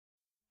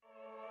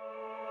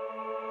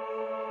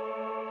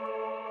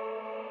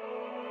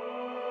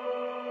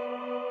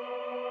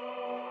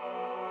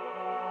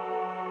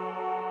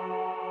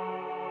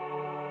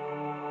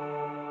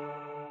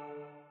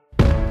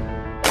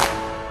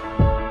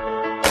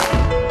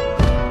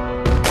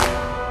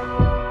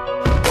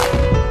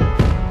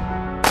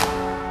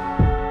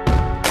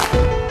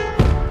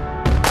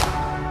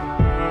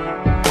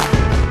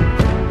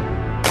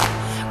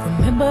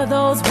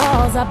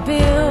walls I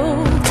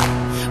built,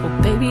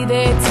 well baby,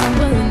 they're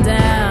tumbling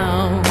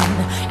down.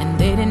 And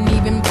they didn't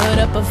even put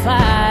up a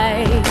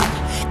fight,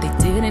 they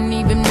didn't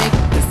even make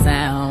a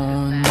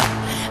sound.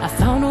 I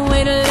found a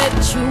way to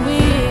let you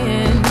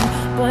in,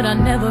 but I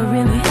never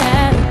really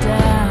had a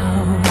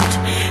doubt.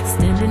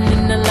 Standing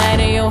in the light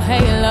of your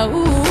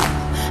halo,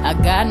 I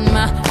got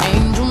my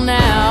angel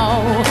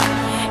now.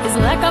 It's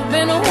like I've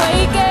been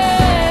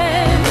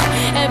awakened.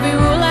 Every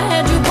rule I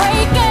had you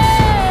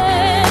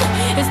breaking,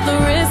 it's the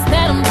risk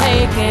that I'm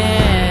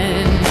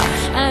taking.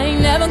 I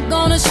ain't never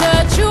gonna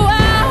shut you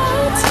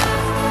out.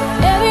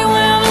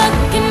 Everywhere I'm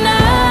looking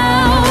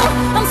now,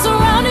 I'm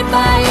surrounded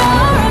by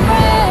your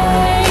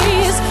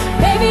embrace.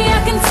 Baby, I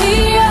can see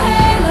your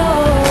halo.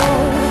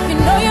 You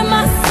know you're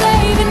my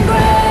saving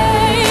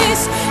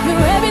grace.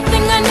 You're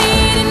everything I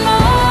need and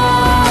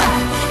more.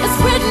 It's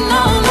written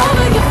all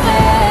over your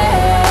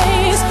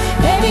face.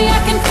 Baby, I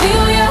can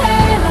feel your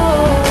halo.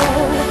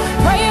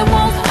 Pray it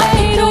won't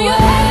fade away.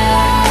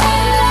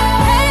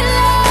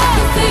 Halo,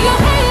 I see your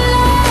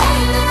halo.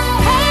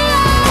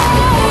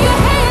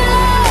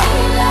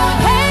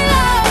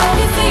 Halo,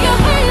 you see your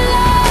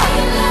halo.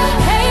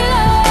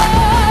 Halo,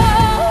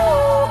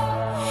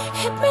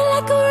 hit me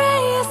like a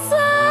ray of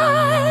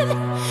sun,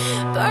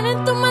 burning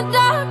through my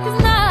darkest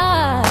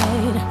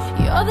night.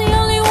 You're the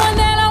only one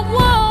that I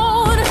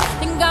want.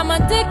 Think I'm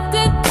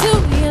addicted to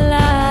your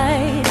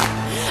light.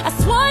 I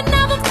swore I'd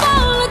never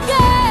fall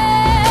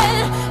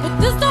again, but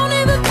this don't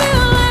even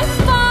feel like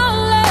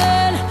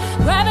falling.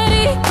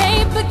 Gravity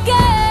can't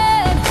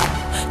begin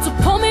to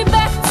pull me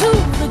back to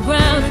the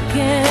ground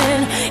again.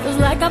 It's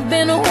like I've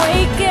been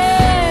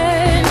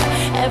awakened.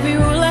 Every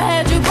rule I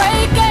had you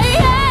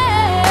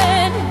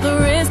breaking, the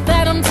risk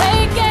that I'm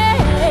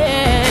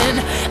taking.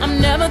 I'm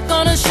never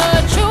gonna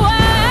shut you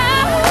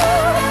out.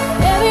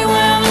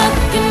 Everywhere I'm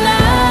looking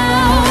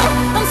now,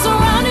 I'm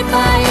surrounded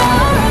by your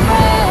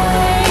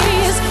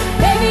embrace.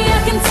 Baby, I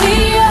can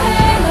see your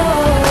halo.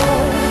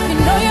 You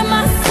know you're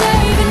my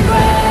saving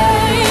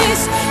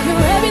grace.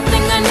 You're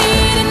everything I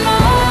need and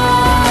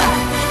more.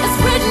 It's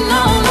written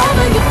all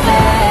over your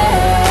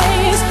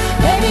face.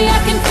 Baby, I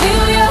can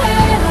feel your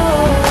halo.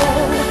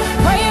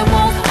 Pray it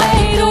won't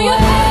fade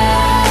away.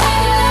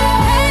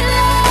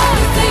 Halo,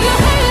 you see your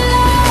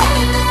halo.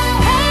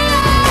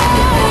 Halo,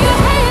 you see your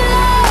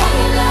halo.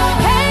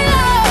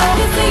 Halo,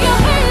 you see your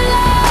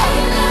halo.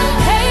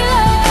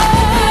 Halo,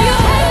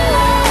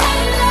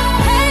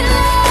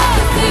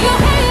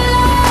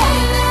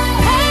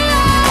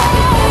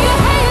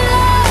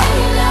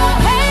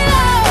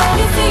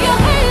 you see your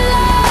halo.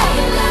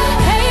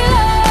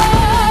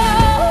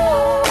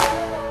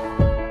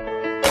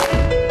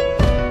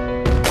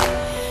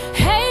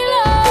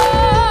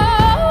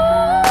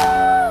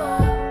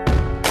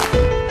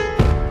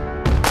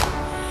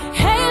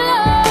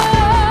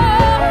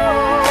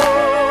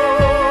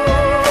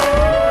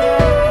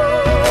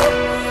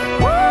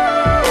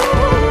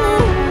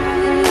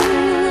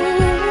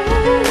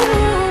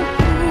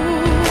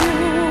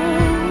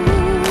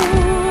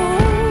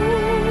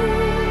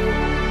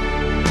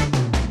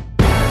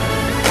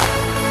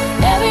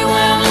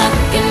 Everywhere I'm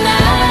looking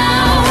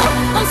now,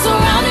 I'm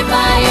surrounded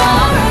by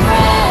your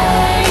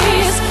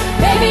embrace.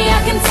 Baby, I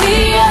can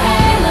see your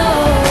halo.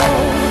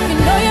 You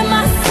know you're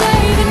my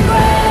saving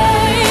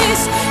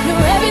grace.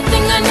 You're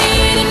everything I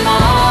need and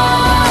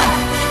more.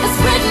 It's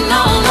written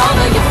all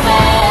over your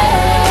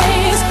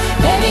face.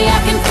 Baby, I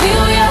can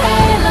feel your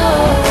halo.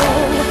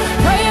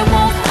 Pray it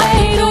won't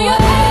fade away.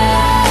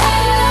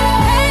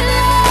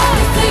 Halo,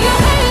 you see your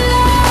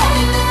halo.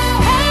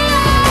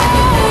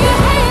 You see your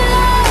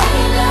halo. You see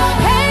your halo.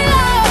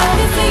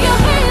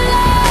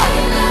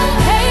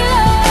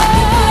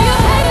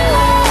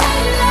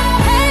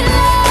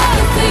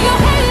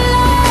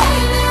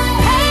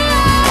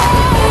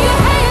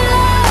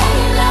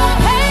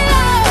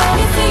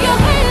 You see your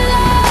halo.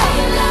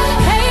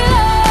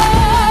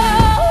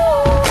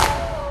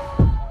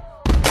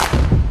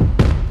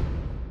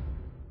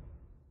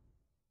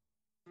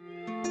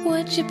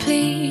 Would you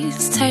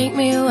please take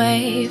me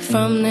away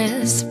from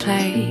this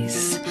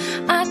place?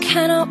 I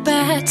cannot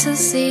bear to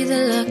see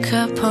the look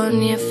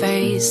upon your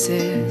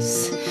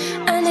faces.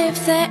 And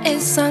if there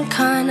is some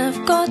kind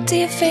of God, do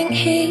you think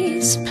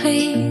he's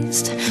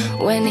pleased?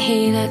 When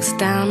he looks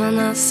down on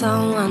us,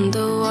 I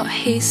wonder what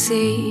he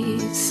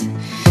sees.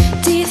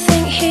 Do you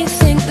think he'd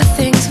think the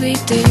things we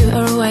do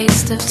are a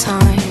waste of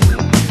time?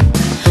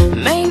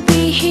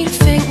 Maybe he'd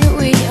think that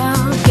we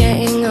are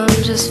getting on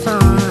just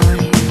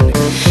fine.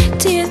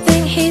 Do you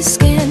think he's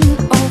skin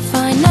or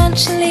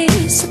financially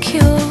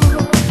secure?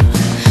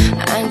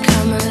 And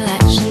come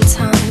election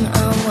time,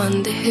 I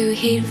wonder who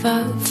he'd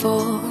vote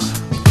for.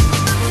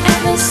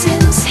 Ever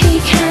since he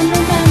can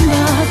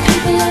remember,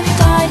 people have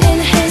died in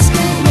his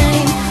good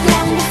name.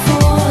 Long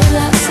before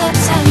that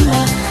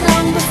September,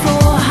 long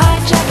before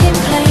hijacking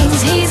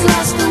planes. He's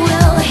lost the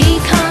will, he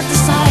can't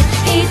decide.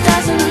 He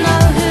doesn't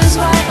know who's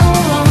right or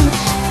wrong.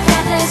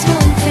 But there's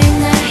one thing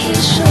that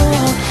he's sure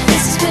of,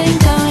 this has been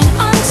going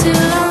on too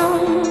long.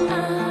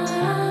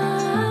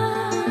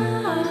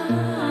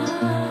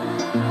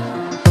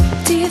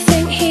 Do you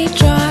think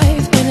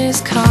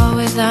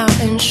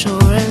without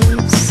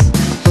insurance.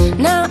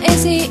 Now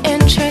is he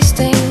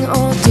interesting,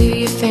 or do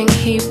you think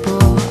he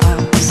bore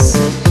us?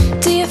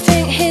 Do you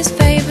think his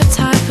favourite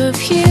type of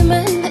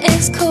human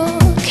is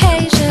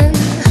Caucasian?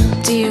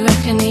 Do you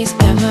reckon he's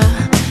ever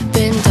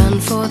been done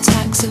for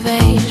tax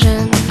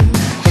evasion?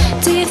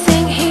 Do you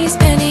think he's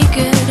any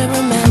good at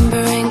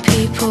remembering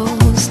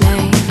people's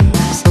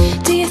names?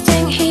 Do you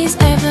think he's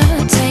ever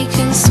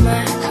taken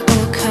smack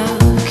or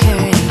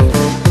cocaine?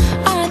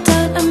 I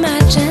don't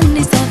imagine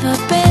he's ever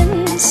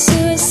been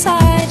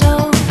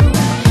suicidal.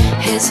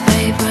 His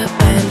favourite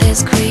band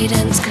is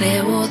Creedence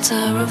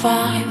Clearwater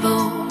Revival.